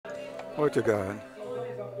Glory to God.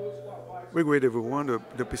 We greet everyone to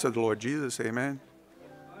the peace of the Lord Jesus. Amen.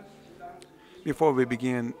 Before we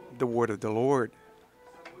begin the word of the Lord,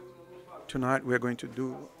 tonight we are going to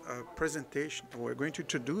do a presentation. We're going to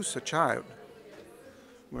introduce a child.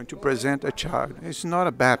 We're going to present a child. It's not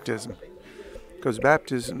a baptism, because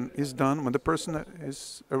baptism is done when the person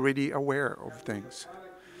is already aware of things.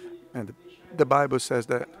 And the Bible says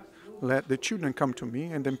that let the children come to me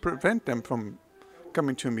and then prevent them from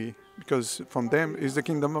coming to me, because from them is the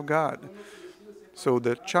kingdom of God. So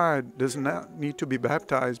the child does not need to be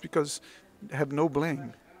baptized because they have no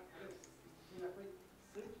blame.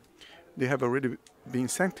 They have already been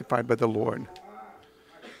sanctified by the Lord.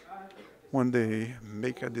 When they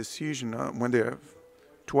make a decision, when they're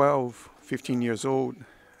 12, 15 years old,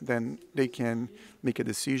 then they can make a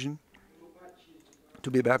decision to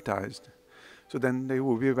be baptized. So then they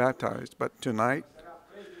will be baptized. But tonight,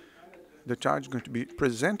 the child is going to be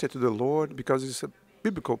presented to the Lord because it's a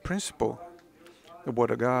biblical principle. The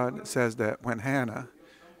Word of God says that when Hannah,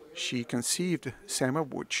 she conceived Samuel,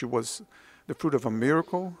 which was the fruit of a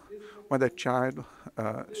miracle. When that child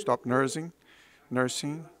stopped nursing,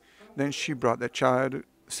 then she brought that child,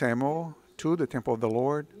 Samuel, to the temple of the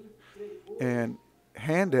Lord and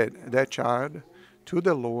handed that child to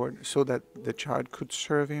the Lord so that the child could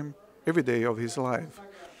serve him every day of his life.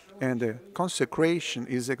 And the consecration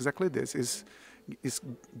is exactly this, is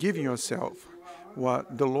giving yourself.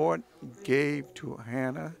 What the Lord gave to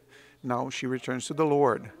Hannah, now she returns to the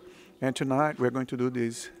Lord. And tonight we're going to do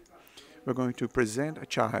this. We're going to present a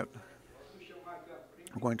child.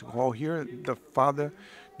 I'm going to call here the father,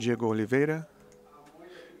 Diego Oliveira,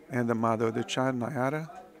 and the mother of the child, Nayara,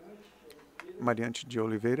 Mariante de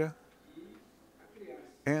Oliveira,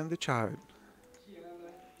 and the child,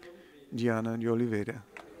 Diana de Oliveira.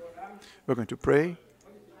 We're going to pray.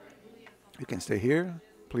 You can stay here,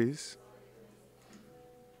 please.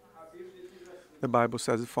 The Bible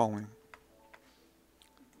says the following.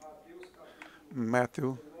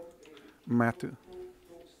 Matthew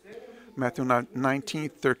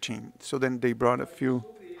 19:13. So then they brought a few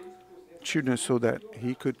children so that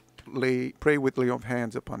he could pray with lay of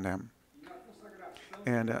hands upon them.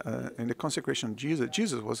 And in the consecration of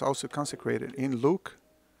Jesus was also consecrated in Luke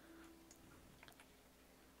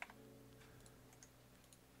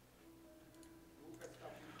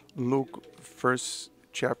first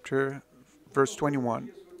chapter, verse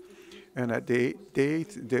 21. And they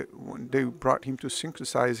brought him to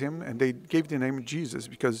circumcise him, and they gave the name Jesus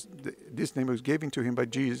because this name was given to him by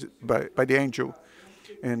Jesus, by the angel.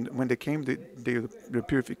 And when they came, the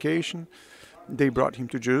purification, they brought him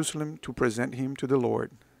to Jerusalem to present him to the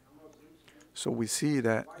Lord. So we see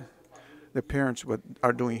that the parents what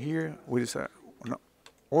are doing here with an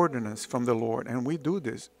ordinance from the Lord, and we do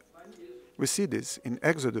this. We see this in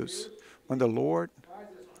Exodus when the Lord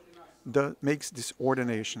makes this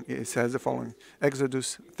ordination. It says the following,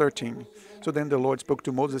 Exodus 13. So then the Lord spoke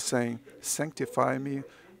to Moses, saying, sanctify me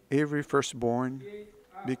every firstborn,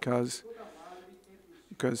 because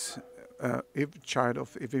every child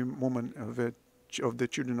of every woman of the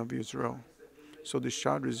children of Israel. So this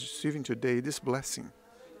child is receiving today this blessing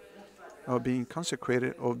of being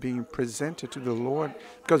consecrated, of being presented to the Lord,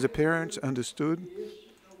 because the parents understood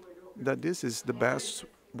that this is the best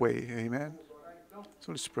way. Amen.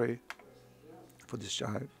 So let's pray for this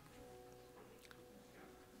child.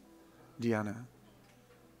 Diana.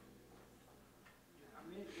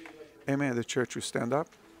 Amen. The church will stand up.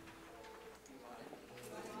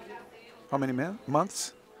 How many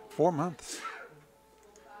months? 4 months.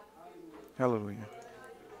 Hallelujah.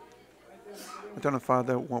 Eternal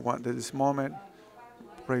Father, we want at this moment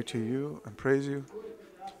pray to you and praise you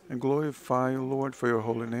and glorify you, Lord, for your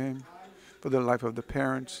holy name, for the life of the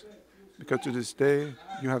parents, because to this day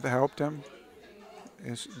you have helped them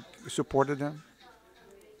and supported them.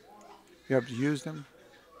 You have used them.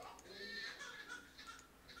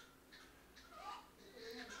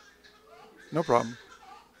 No problem.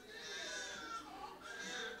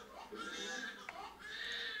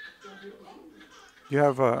 You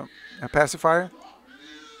have a pacifier?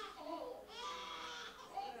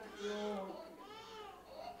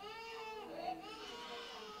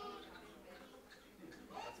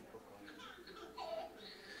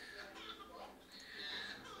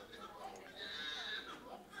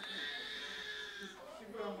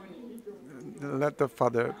 Let the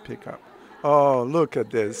Father pick up. Oh, look at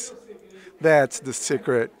this. That's the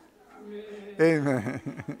secret. Amen.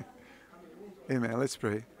 Amen. Let's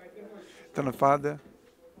pray. Eternal Father,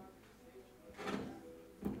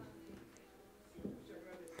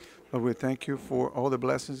 Lord, we thank you for all the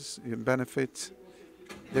blessings and benefits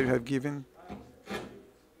that you have given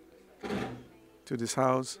to this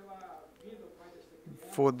house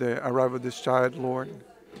for the arrival of this child, Lord,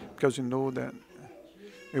 because you know that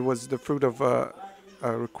it was the fruit of a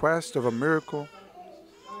request, of a miracle.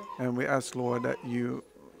 And we ask, Lord, that you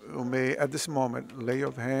may at this moment lay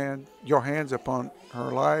your hands upon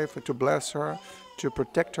her life, and to bless her, to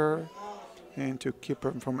protect her, and to keep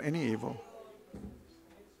her from any evil.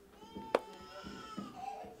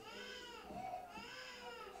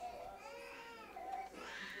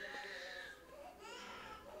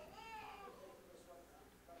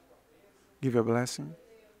 Give a blessing.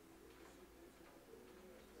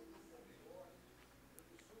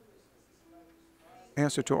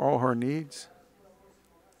 Answer to all her needs.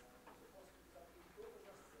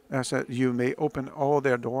 Ask that you may open all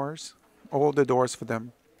the doors for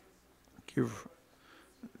them. Give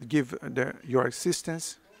your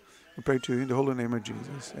assistance. We pray to you in the holy name of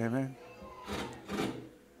Jesus. Amen.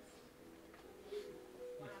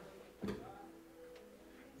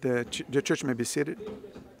 The church may be seated.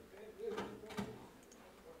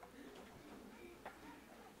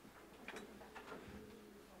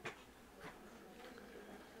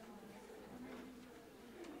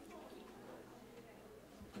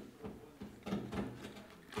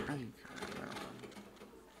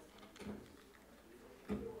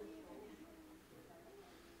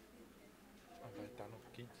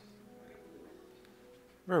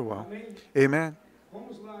 Very well. Amen.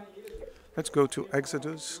 Let's go to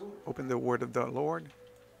Exodus. Open the word of the Lord.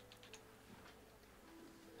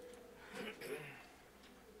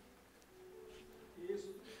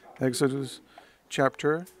 Exodus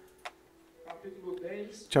chapter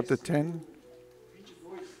 10,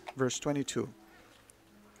 verse 22.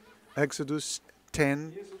 Exodus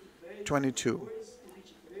 10, 22.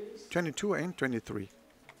 22 and 23.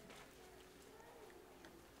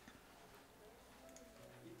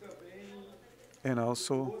 And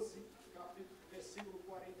also,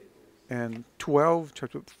 and 12,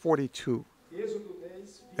 chapter 42.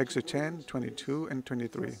 Exodus 10, 22 and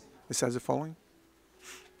 23. It says the following.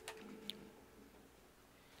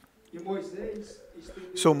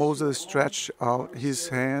 So Moses stretched out his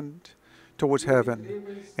hand towards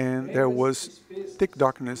heaven, and there was thick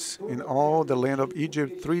darkness in all the land of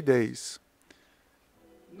Egypt 3 days.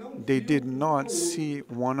 They did not see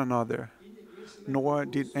one another, nor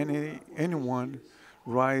did anyone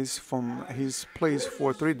rise from his place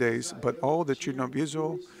for 3 days, but all the children of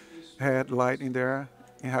Israel had light in their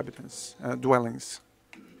dwellings.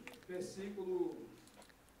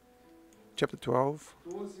 Chapter 12,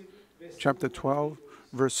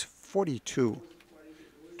 verse 42.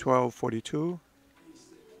 12:42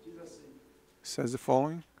 says the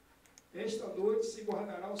following.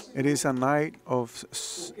 It is a night of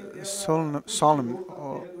solemn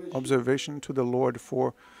observation to the Lord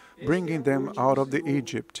for bringing them out of the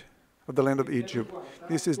land of Egypt.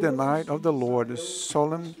 This is the night of the Lord,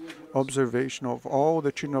 solemn observation of all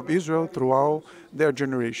the children of Israel throughout their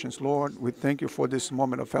generations. Lord, we thank you for this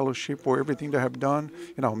moment of fellowship, for everything they have done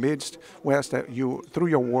in our midst. We ask that you, through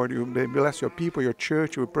your word, you may bless your people, your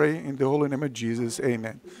church. We pray in the holy name of Jesus.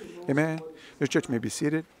 Amen. Amen. The church may be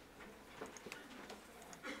seated.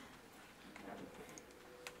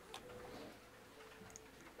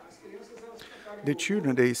 The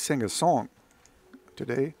children, they sing a song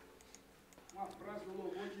today.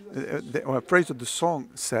 A phrase of the song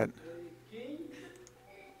said,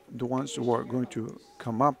 the ones who are going to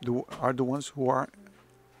come up are the ones who are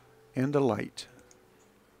in the light.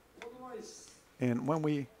 And when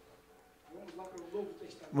we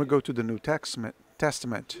go to the New Testament,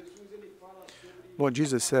 Lord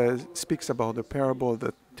Jesus speaks about the parable of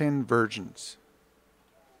the 10 virgins.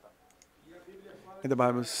 And the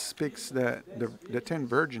Bible speaks that the 10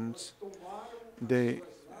 virgins, they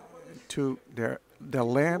took their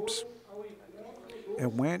lamps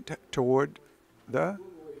and went toward the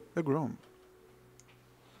groom.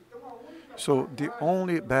 So the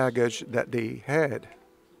only baggage that they had,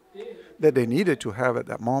 that they needed to have at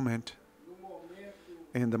that moment,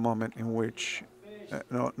 in the moment in which,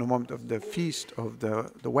 the moment of the feast of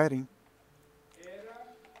the wedding,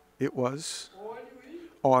 it was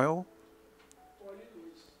oil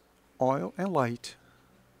and light.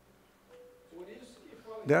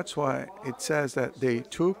 That's why it says that they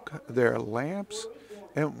took their lamps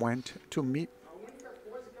and went to meet.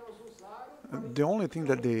 The only thing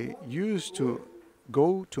that they used to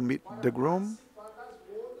go to meet the groom,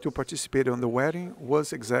 to participate in the wedding,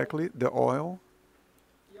 was exactly the oil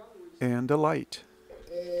and the light.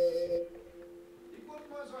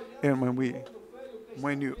 And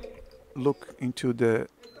when you look into the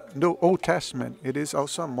Old Testament, it is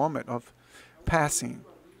also a moment of passing.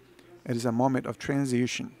 It is a moment of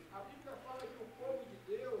transition.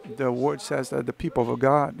 the word says that the people of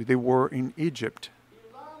God, they were in Egypt.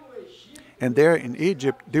 And there in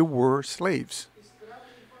Egypt, they were slaves.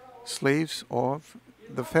 Slaves of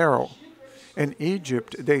the Pharaoh. In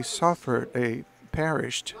Egypt, they suffered, they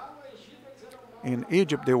perished. In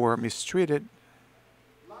Egypt, they were mistreated.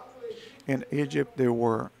 In Egypt, they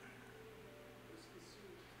were,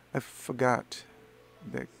 I forgot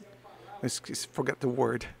the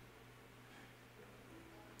word.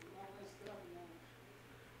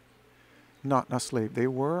 Not slave. They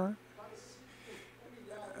were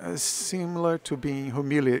similar to being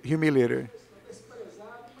humiliated.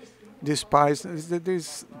 Despised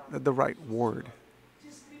is the right word.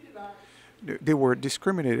 They were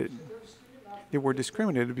discriminated. They were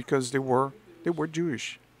discriminated because they were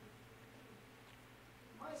Jewish.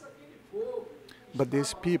 But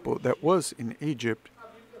these people that was in Egypt,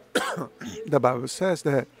 the Bible says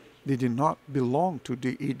that they did not belong to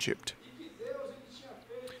the Egypt.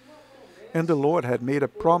 And the Lord had made a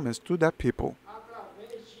promise to that people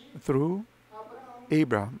through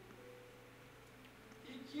Abraham.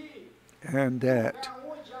 And that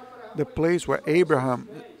the place where Abraham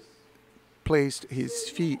placed his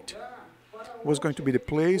feet was going to be the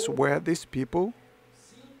place where this people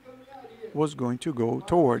was going to go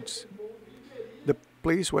towards. The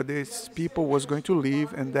place where this people was going to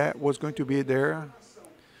live, and that was going to be their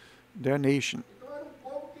nation.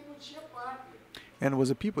 And it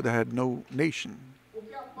was a people that had no nation.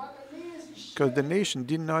 Because the nation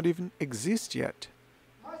did not even exist yet.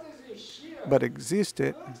 But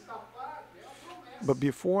existed. But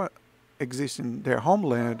before existing their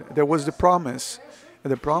homeland, there was the promise.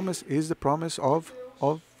 And the promise is the promise of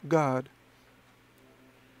God.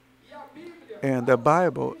 And the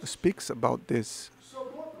Bible speaks about this,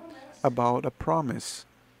 about a promise.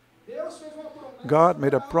 God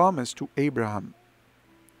made a promise to Abraham.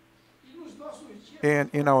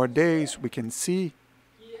 And in our days, we can see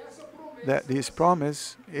that this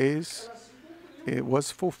promise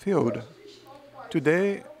was fulfilled.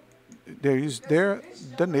 Today, there is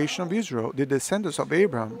the nation of Israel, the descendants of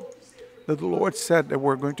Abraham. The Lord said that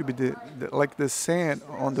we're going to be like the sand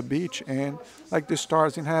on the beach and like the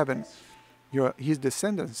stars in heaven. His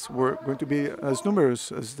descendants were going to be as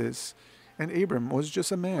numerous as this. And Abraham was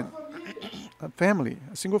just a man, a family,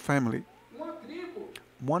 a single family,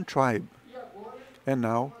 one tribe. And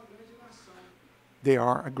now they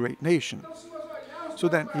are a great nation. So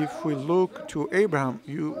then if we look to Abraham,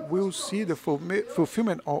 you will see the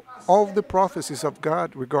fulfillment of all the prophecies of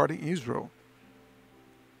God regarding Israel.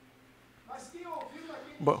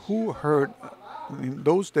 But who heard in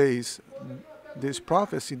those days this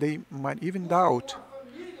prophecy, they might even doubt,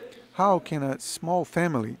 how can a small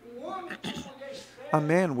family, a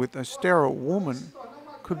man with a sterile woman,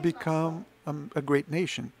 could become a great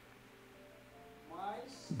nation?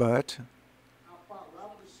 But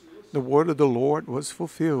the word of the Lord was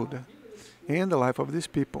fulfilled in the life of these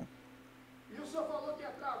people.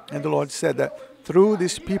 And the Lord said that through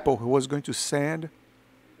these people He was going to send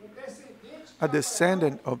a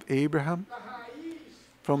descendant of Abraham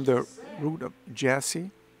from the root of Jesse,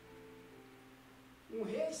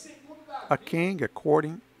 a king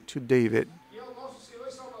according to David.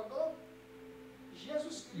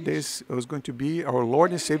 This was going to be our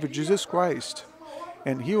Lord and Savior Jesus Christ.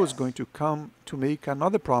 And He was going to come to make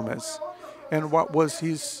another promise. And what was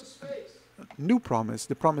His new promise?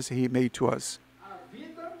 The promise He made to us.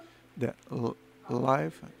 That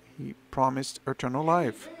life, He promised eternal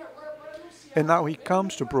life. And now He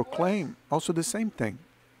comes to proclaim also the same thing.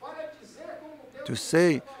 To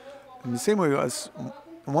say, in the same way as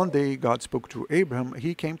one day God spoke to Abraham,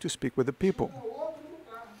 He came to speak with the people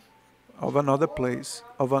of another place,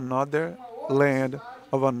 of another land,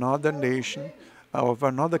 of another nation, of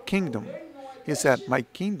another kingdom. He said, my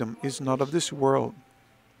kingdom is not of this world.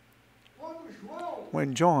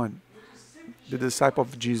 When John, the disciple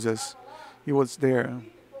of Jesus, he was there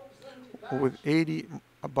with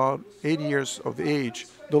about 80 years of age,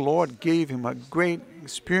 the Lord gave him a great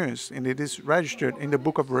experience, and it is registered in the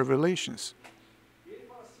book of Revelations.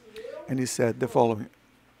 And he said the following,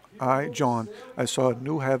 I, John, I saw a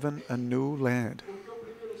new heaven, a new land.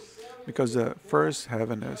 Because the first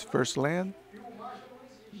heaven, the first land,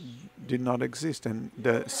 did not exist, and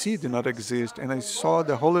the sea did not exist. And I saw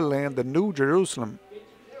the Holy Land, the New Jerusalem.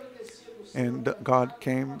 And God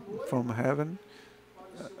came from heaven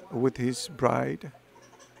with His bride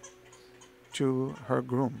to her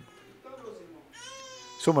groom.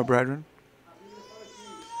 So, my brethren,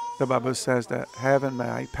 the Bible says that heaven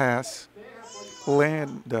may pass,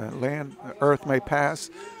 earth may pass,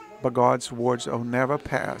 but God's words will never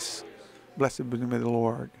pass. Blessed be the name of the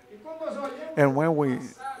Lord. And when we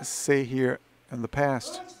say here in the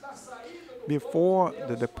past, before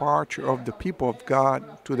the departure of the people of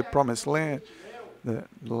God to the promised land, the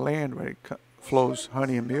land where it flows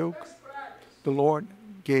honey and milk, the Lord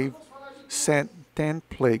sent 10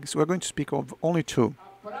 plagues. We're going to speak of only two: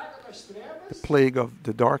 the plague of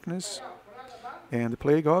the darkness and the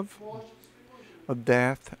plague of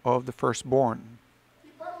death of the firstborn.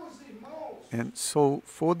 And so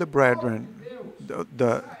for the brethren,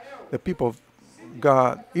 the people of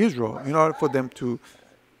God, Israel, in order for them to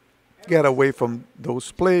get away from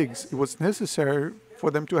those plagues, it was necessary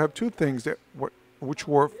for them to have two things which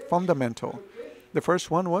were fundamental. The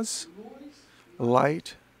first one was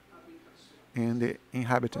light in the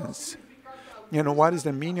inhabitants. You know, what is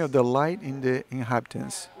the meaning of the light in the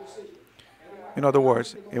inhabitants? In other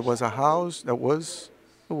words, it was a house that was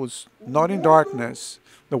not in darkness.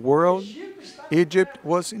 The world, Egypt,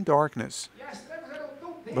 was in darkness.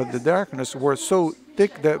 But the darkness was so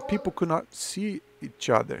thick that people could not see each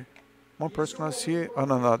other. One person could not see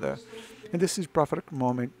on another. And this is prophet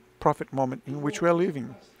moment in which we are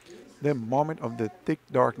living. The moment of the thick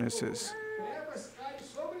darknesses.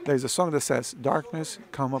 There is a song that says, "Darkness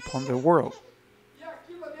come upon the world."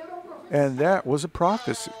 And that was a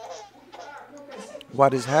prophecy.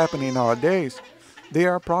 What is happening nowadays, they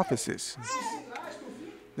are prophecies.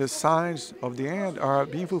 The signs of the end are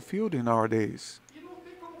being fulfilled in our days.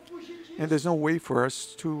 And there's no way for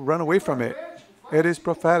us to run away from it. It is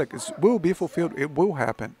prophetic. It will be fulfilled. It will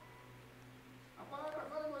happen.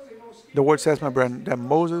 The word says, my brethren, that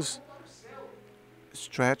Moses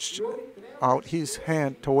stretched out his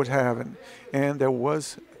hand towards heaven, and there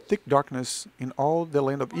was thick darkness in all the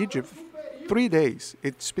land of Egypt. 3 days.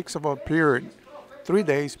 It speaks of a period. 3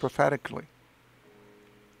 days prophetically.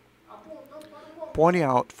 Pointing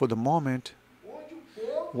out for the moment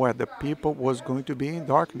where the people was going to be in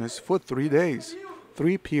darkness for 3 days.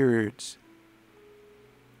 3 periods.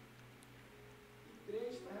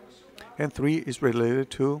 And 3 is related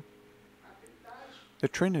to the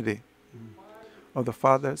Trinity of the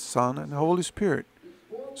Father, Son, and the Holy Spirit.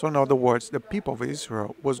 So in other words, the people of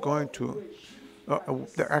Israel was going to,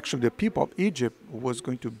 actually the people of Egypt was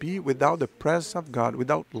going to be without the presence of God,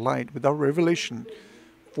 without light, without revelation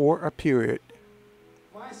for a period.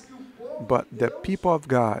 But the people of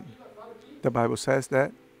God, the Bible says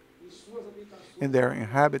that in their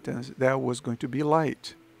inhabitants there was going to be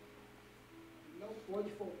light.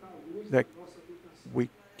 That we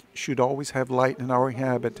should always have light in our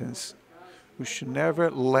inhabitants. We should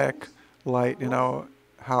never lack light in our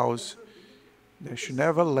house. There should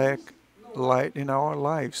never lack light in our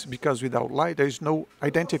lives, because without light there is no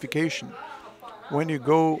identification. When you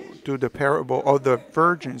go to the parable of the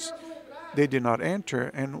virgins, they did not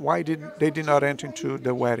enter. And why did they not enter into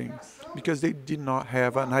the wedding? Because they did not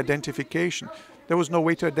have an identification. There was no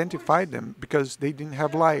way to identify them because they didn't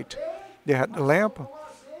have light. They had a lamp,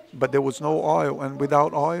 but there was no oil, and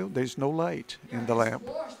without oil there is no light in the lamp.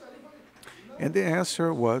 And the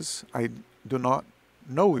answer was, I do not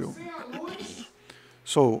know you.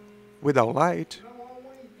 So without light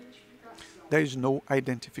there is no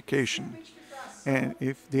identification. And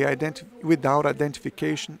if without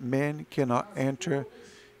identification, man cannot enter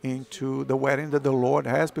into the wedding that the Lord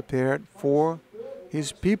has prepared for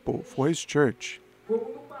his people, for his church.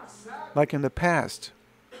 Like in the past,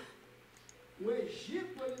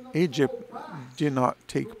 Egypt did not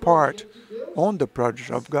take part on the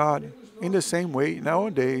project of God. In the same way,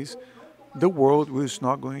 nowadays, the world is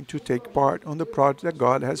not going to take part on the project that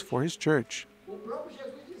God has for his church.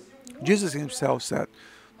 Jesus himself said,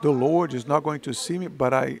 the Lord is not going to see me,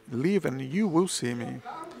 but I live and you will see me.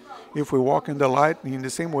 If we walk in the light, in the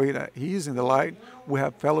same way that he is in the light, we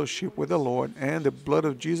have fellowship with the Lord, and the blood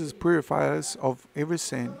of Jesus purifies us of every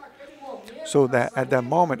sin. So that at that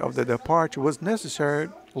moment of the departure was necessary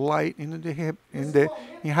light in the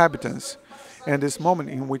inhabitants. And this moment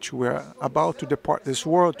in which we are about to depart this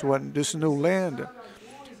world to this new land,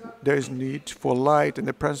 there is need for light and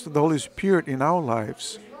the presence of the Holy Spirit in our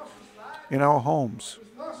lives, in our homes,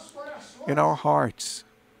 in our hearts.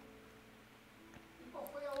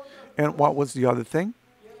 And what was the other thing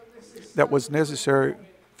that was necessary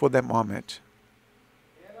for that moment?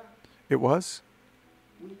 It was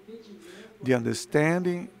the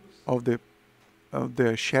understanding of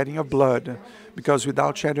the shedding of blood, because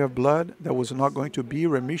without shedding of blood there was not going to be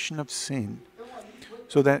remission of sin.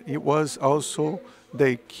 So that it was also,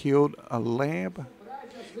 they killed a lamb,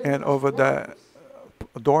 and over the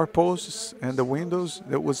doorposts and the windows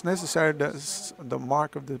there was necessary the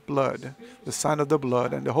mark of the blood, the sign of the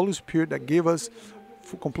blood, and the Holy Spirit that gave us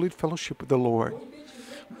complete fellowship with the Lord.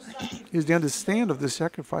 is the understanding of the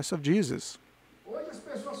sacrifice of Jesus.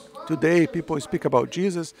 Today, people speak about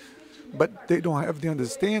Jesus, but they don't have the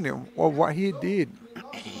understanding of what he did,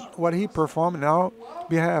 what he performed in our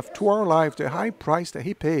behalf, to our life, the high price that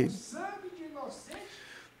he paid.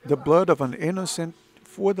 The blood of an innocent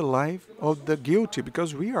for the life of the guilty,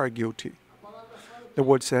 because we are guilty. The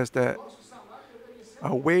word says that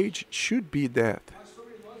our wage should be death,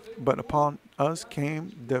 but upon us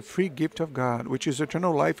came the free gift of God, which is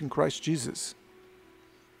eternal life in Christ Jesus.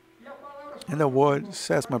 And the word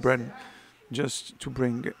says, my brethren, just to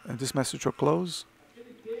bring this message to a close,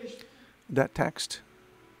 that text,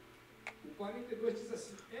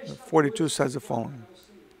 42 says the following.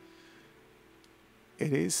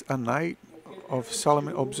 It is a night of solemn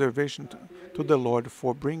observation to the Lord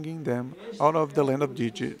for bringing them out of the land of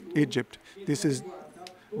Egypt. This is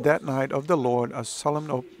that night of the Lord, a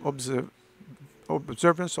solemn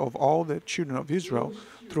observance of all the children of Israel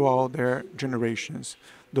throughout their generations.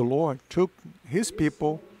 The Lord took his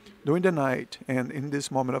people during the night, and in this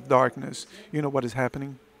moment of darkness, you know what is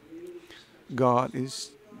happening? God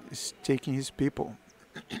is taking his people.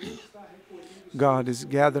 God is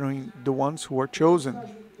gathering the ones who are chosen.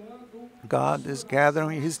 God is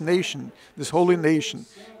gathering his nation, this holy nation,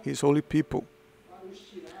 his holy people,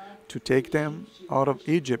 to take them out of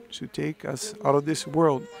Egypt, to take us out of this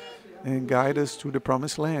world and guide us to the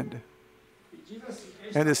promised land.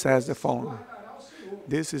 And it says the following.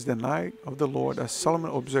 This is the night of the Lord, a solemn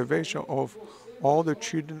observation of all the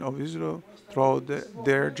children of Israel throughout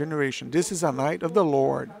their generation. This is a night of the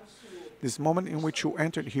Lord, this moment in which you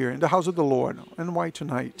entered here in the house of the Lord. And why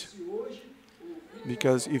tonight?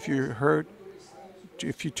 Because if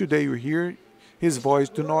today you hear his voice,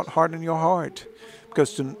 do not harden your heart.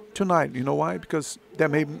 Because tonight, you know why? Because there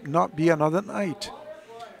may not be another night.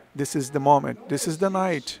 This is the moment. This is the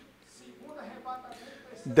night.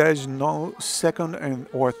 There is no second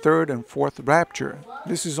or third and fourth rapture.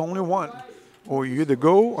 This is only one. Or you either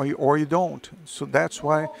go or you don't. So that's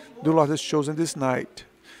why the Lord has chosen this night.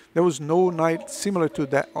 There was no night similar to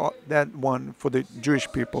that one for the Jewish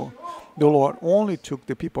people. The Lord only took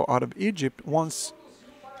the people out of Egypt once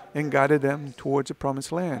and guided them towards the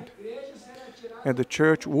promised land. And the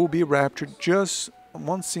church will be raptured just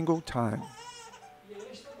one single time.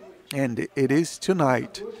 And it is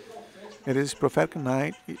tonight. It is prophetic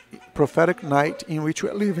night in which we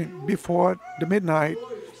are living. Before the midnight,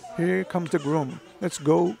 here comes the groom. Let's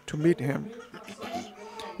go to meet him.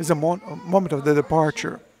 It's a moment of the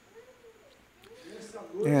departure.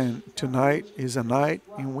 And tonight is a night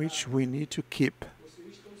in which we need to keep.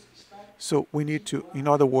 So we need to, in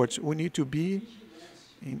other words, we need to be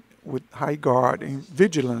with high guard, in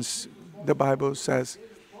vigilance. The Bible says,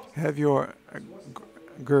 have your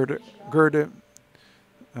girdle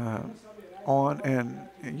on and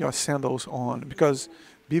your sandals on, because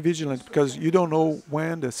be vigilant, because you don't know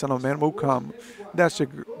when the Son of Man will come. That's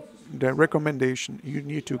the recommendation. You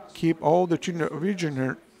need to keep all the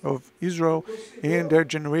children of Israel in their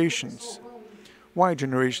generations. Why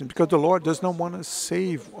generations? Because the Lord does not want to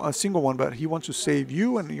save a single one, but he wants to save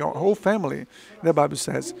you and your whole family. The Bible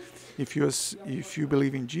says, if you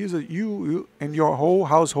believe in Jesus, you and your whole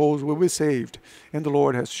household will be saved. And the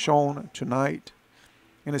Lord has shown tonight,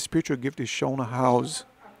 and a spiritual gift is shown a house.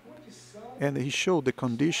 And he showed the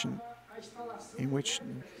condition in which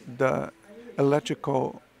the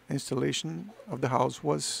electrical installation of the house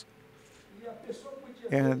was.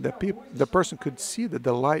 And the person could see that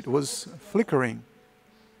the light was flickering.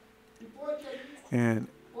 And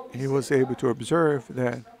he was able to observe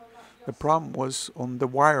that the problem was on the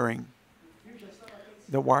wiring.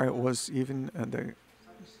 The wire was even,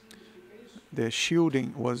 the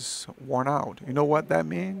shielding was worn out. You know what that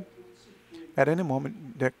means? At any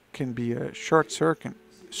moment, there can be a short circuit.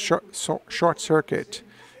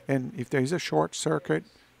 And if there is a short circuit,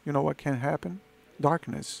 you know what can happen?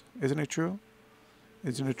 Darkness. Isn't it true?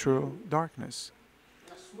 Isn't it true? Darkness.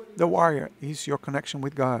 The wire is your connection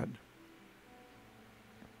with God.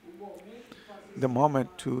 The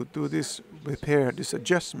moment to do this repair, this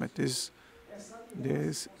adjustment, this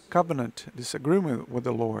covenant, this agreement with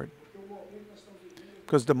the Lord.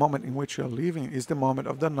 Because the moment in which you are living is the moment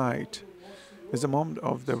of the night. Is the moment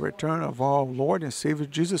of the return of our Lord and Savior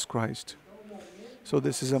Jesus Christ. So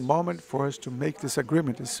this is a moment for us to make this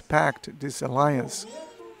agreement, this pact, this alliance.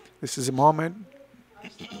 This is a moment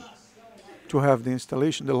to have the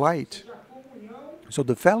installation, the light. So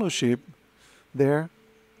the fellowship there,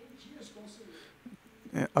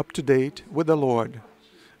 up to date with the Lord.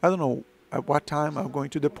 I don't know at what time I'm going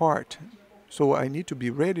to depart. So I need to be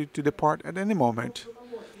ready to depart at any moment.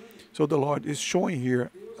 So the Lord is showing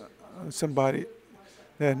here somebody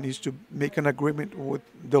that needs to make an agreement with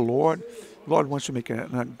the Lord. Lord wants to make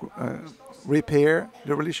repair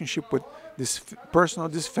the relationship with this person or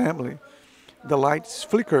this family. The light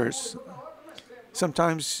flickers.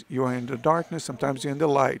 Sometimes you are in the darkness, sometimes you're in the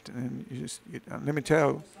light. And let me tell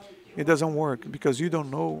you, it doesn't work because you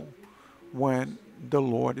don't know when the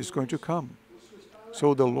Lord is going to come.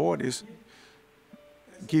 So the Lord is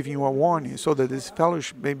giving you a warning so that this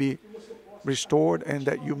fellowship may be restored and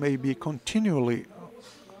that you may be continually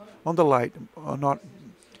on the light, not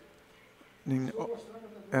in,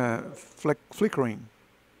 flickering.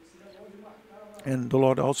 And the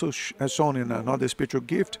Lord also has shown in another spiritual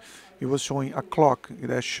gift, He was showing a clock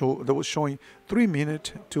that was showing 3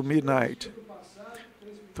 minutes to midnight.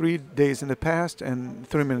 3 days in the past and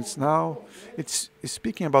 3 minutes now. It's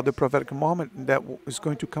speaking about the prophetic moment that is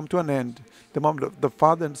going to come to an end. The moment of the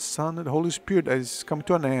Father and Son and the Holy Spirit is coming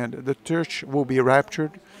to an end. The church will be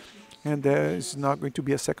raptured and there is not going to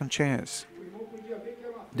be a second chance.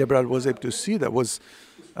 The brother was able to see that was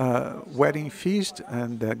a wedding feast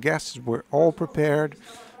and the guests were all prepared,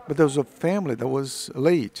 but there was a family that was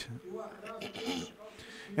late.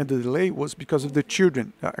 And the delay was because of the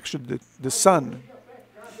children, actually the son.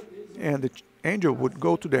 And the angel would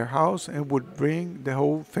go to their house and would bring the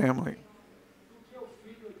whole family.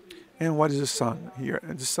 And what is the son here?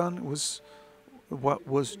 And the son was what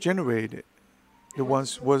was generated. The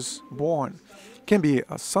ones was born. Can be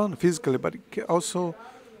a son physically, but it can also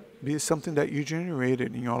be something that you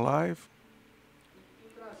generated in your life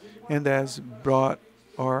and has brought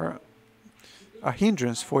or a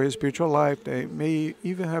hindrance for your spiritual life. They may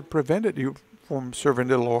even have prevented you from serving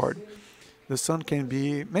the Lord. The son can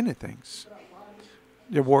be many things.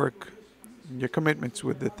 Your work, your commitments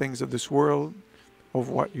with the things of this world, of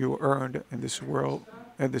what you earned in this world,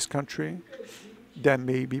 in this country, that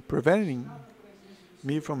may be preventing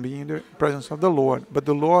me from being in the presence of the Lord. But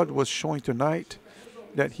the Lord was showing tonight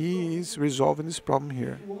that He is resolving this problem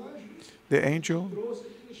here. The angel,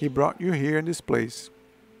 he brought you here in this place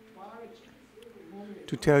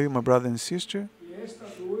to tell you, my brother and sister,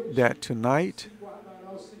 that tonight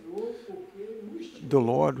the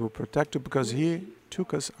Lord will protect you because He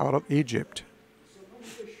took us out of Egypt.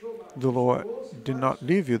 The Lord did not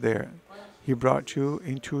leave you there. He brought you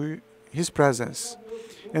into His presence.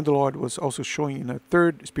 And the Lord was also showing in a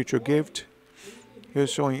third spiritual gift. He was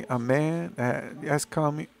showing a man that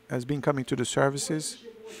has been coming to the services.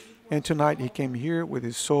 And tonight he came here with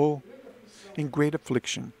his soul in great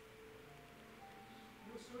affliction.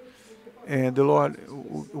 And the Lord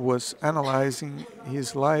was analyzing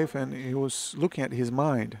his life and He was looking at his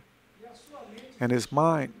mind. And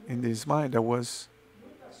in his mind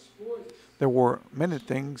there were many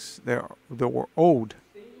things that were old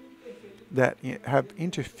that have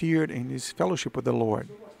interfered in his fellowship with the Lord.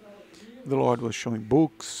 The Lord was showing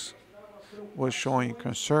books, was showing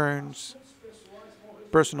concerns,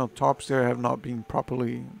 personal topics that have not been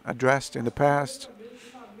properly addressed in the past.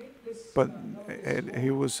 But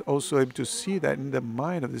he was also able to see that in the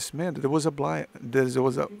mind of this man, there was a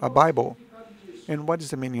Bible. And what is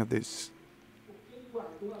the meaning of this?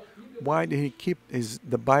 Why did he keep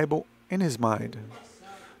the Bible in his mind?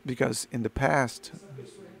 Because in the past,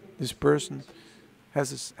 this person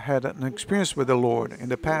has had an experience with the Lord. In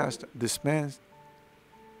the past, this man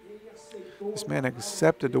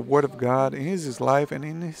accepted the Word of God in his life and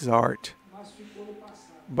in his heart.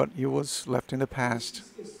 But he was left in the past.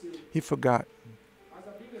 He forgot.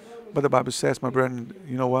 But the Bible says, my brethren,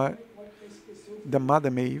 you know what? The mother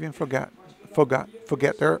may even forget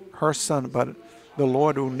her son, but the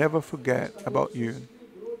Lord will never forget about you.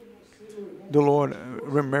 The Lord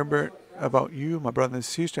remembered about you, my brother and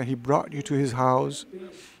sister. He brought you to His house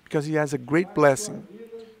because He has a great blessing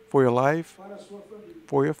for your life,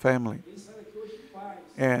 for your family.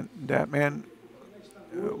 And that man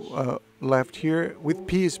left here with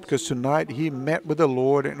peace because tonight he met with the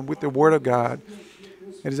Lord and with the Word of God.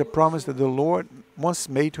 It is a promise that the Lord once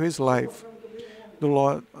made to his life. The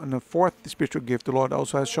Lord, on the fourth spiritual gift, the Lord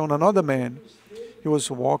also has shown another man. He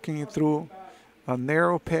was walking through a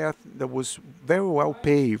narrow path that was very well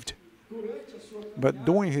paved. But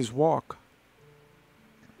during his walk,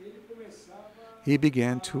 he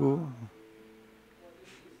began to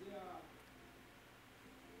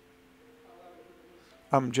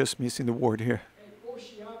I'm just missing the word here.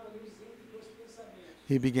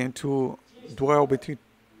 He began to dwell between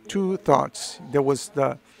two thoughts. There was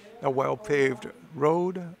a well-paved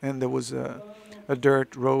road, and there was a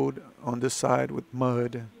dirt road on the side with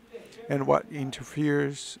mud, and what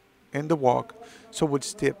interferes in the walk. So would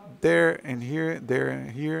step there and here,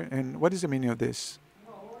 and here. And what is the meaning of this?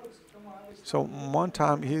 So one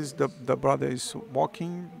time the brother is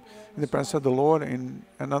walking in the presence of the Lord, and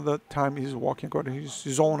another time he's walking according to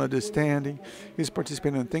his own understanding. He's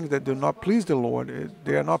participating in things that do not please the Lord.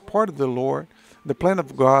 They are not part of the Lord, the plan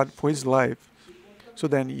of God for his life. So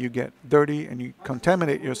then you get dirty and you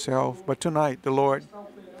contaminate yourself. But tonight the Lord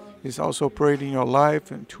is also operating your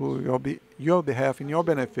life and to your behalf and your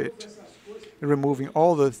benefit, removing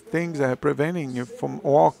all the things that are preventing you from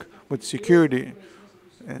walk with security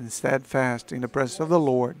and steadfast in the presence of the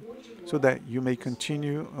Lord, so that you may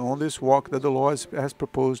continue on this walk that the Lord has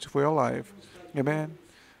proposed for your life. Amen.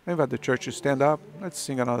 I invite the church to stand up. Let's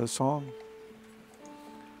sing another song.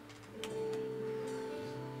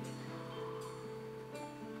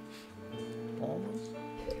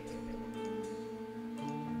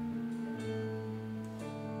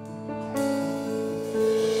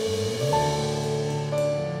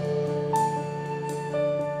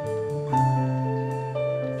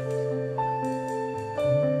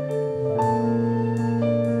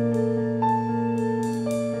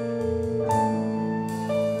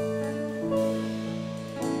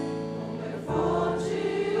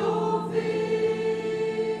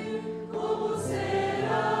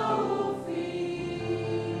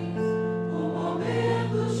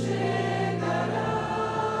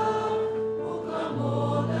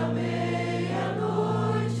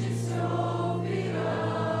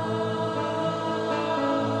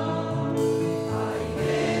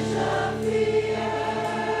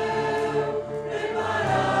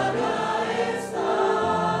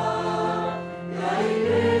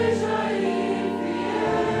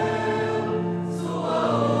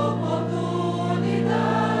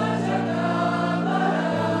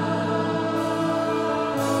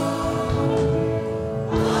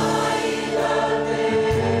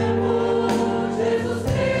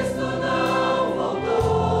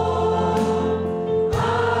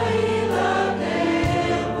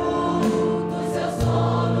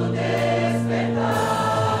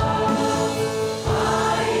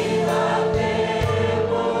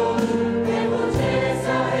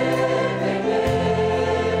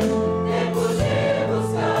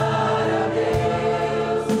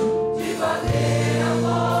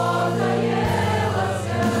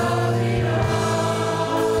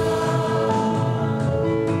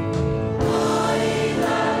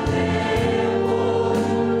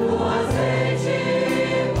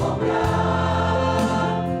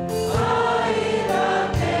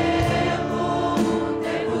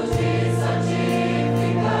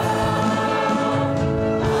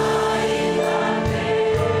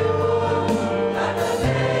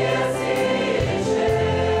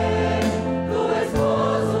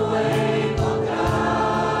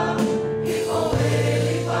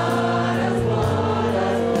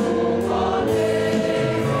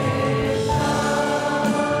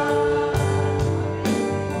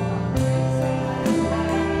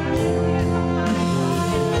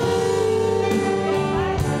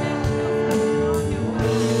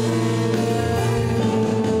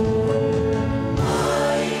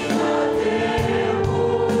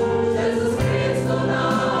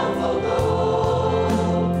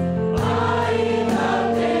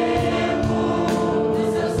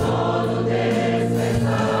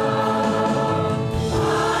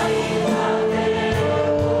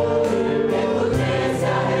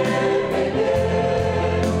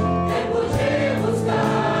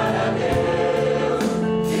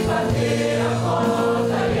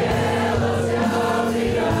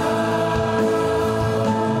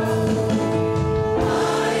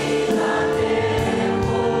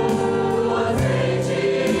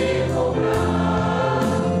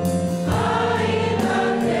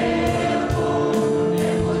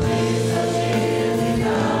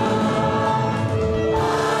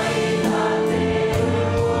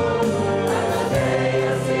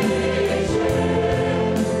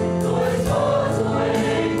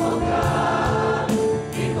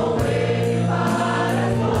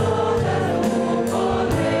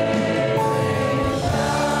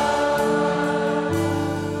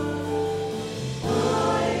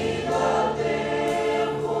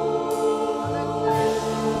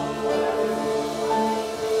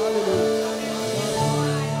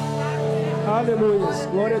 Aleluia.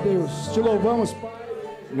 Glória a Deus. Te louvamos, Pai.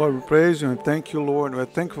 Lord, we praise you and thank you, Lord. We're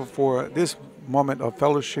thankful for this moment of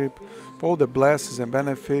fellowship, for all the blessings and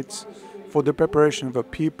benefits, for the preparation of a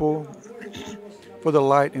people, for the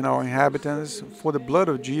light in our inhabitants, for the blood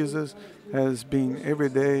of Jesus has been every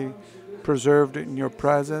day preserved in your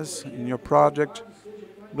presence, in your project.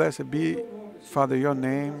 Blessed be, Father, your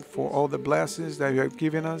name for all the blessings that you have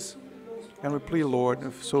given us. And we plead,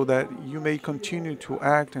 Lord, so that you may continue to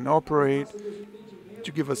act and operate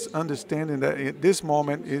to give us understanding that in this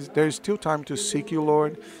moment there is still time to seek you,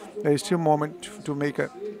 Lord. There is still moment to make a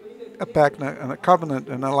pact and a covenant,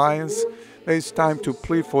 an alliance. There is time to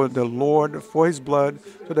plead for the Lord, for His blood,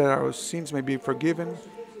 so that our sins may be forgiven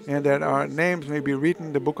and that our names may be written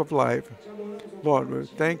in the book of life. Lord, we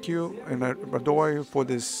thank you and adore you for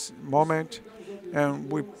this moment,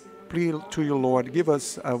 and we plead to you, Lord, give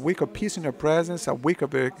us a week of peace in your presence, a week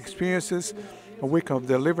of experiences, a week of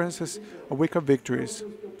deliverances, a week of victories.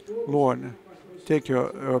 Lord, take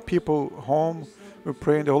your people home. We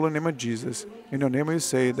pray in the holy name of Jesus. In your name we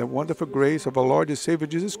say the wonderful grace of our Lord and Savior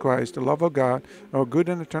Jesus Christ, the love of God, our good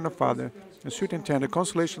and eternal Father, the sweet and tender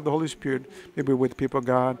consolation of the Holy Spirit may be with people of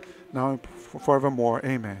God, now and forevermore.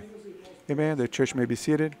 Amen. Amen. The church may be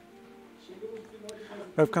seated.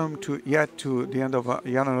 We've come to the end of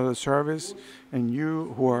yet another service, and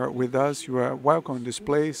you who are with us, you are welcome in this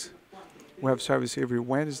place. We have service every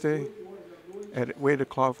Wednesday at 8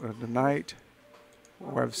 o'clock at the night.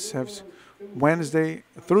 We have service Wednesday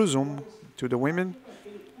through Zoom to the women.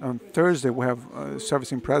 On Thursday, we have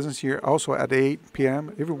service in presence here, also at 8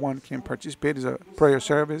 p.m. Everyone can participate. It's a prayer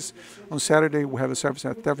service. On Saturday, we have a service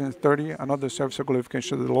at 7:30, another service of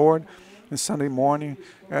glorification of the Lord. And Sunday morning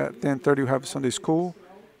at 10:30, we have Sunday school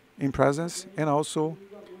in presence. And also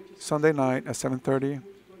Sunday night at 7:30,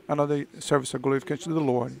 another service of glorification to the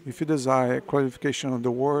Lord. If you desire clarification on the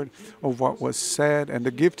word, of what was said, and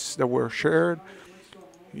the gifts that were shared,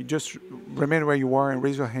 you just remain where you are and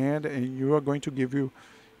raise your hand, and you are going to give you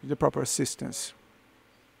the proper assistance.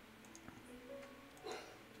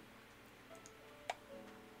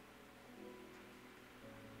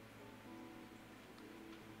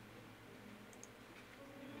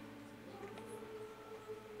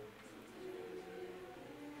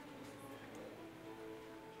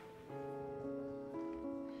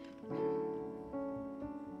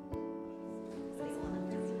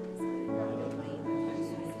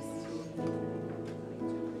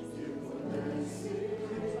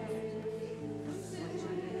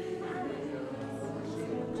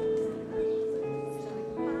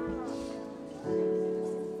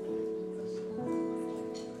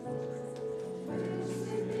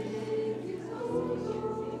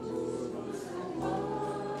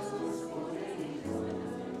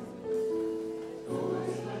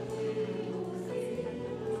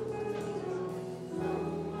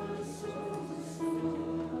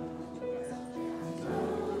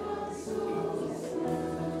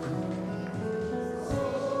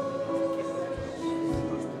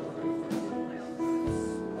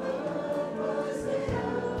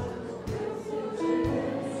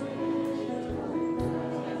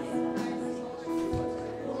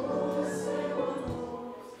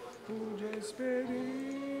 Experimentar,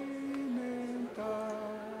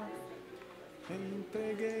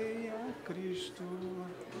 entreguei a Cristo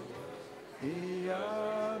e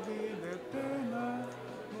a vida eterna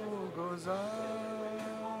vou gozar.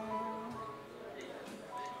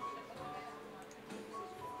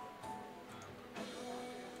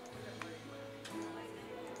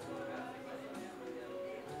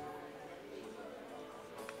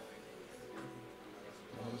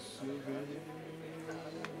 Posso ver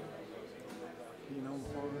e não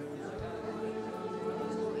posso.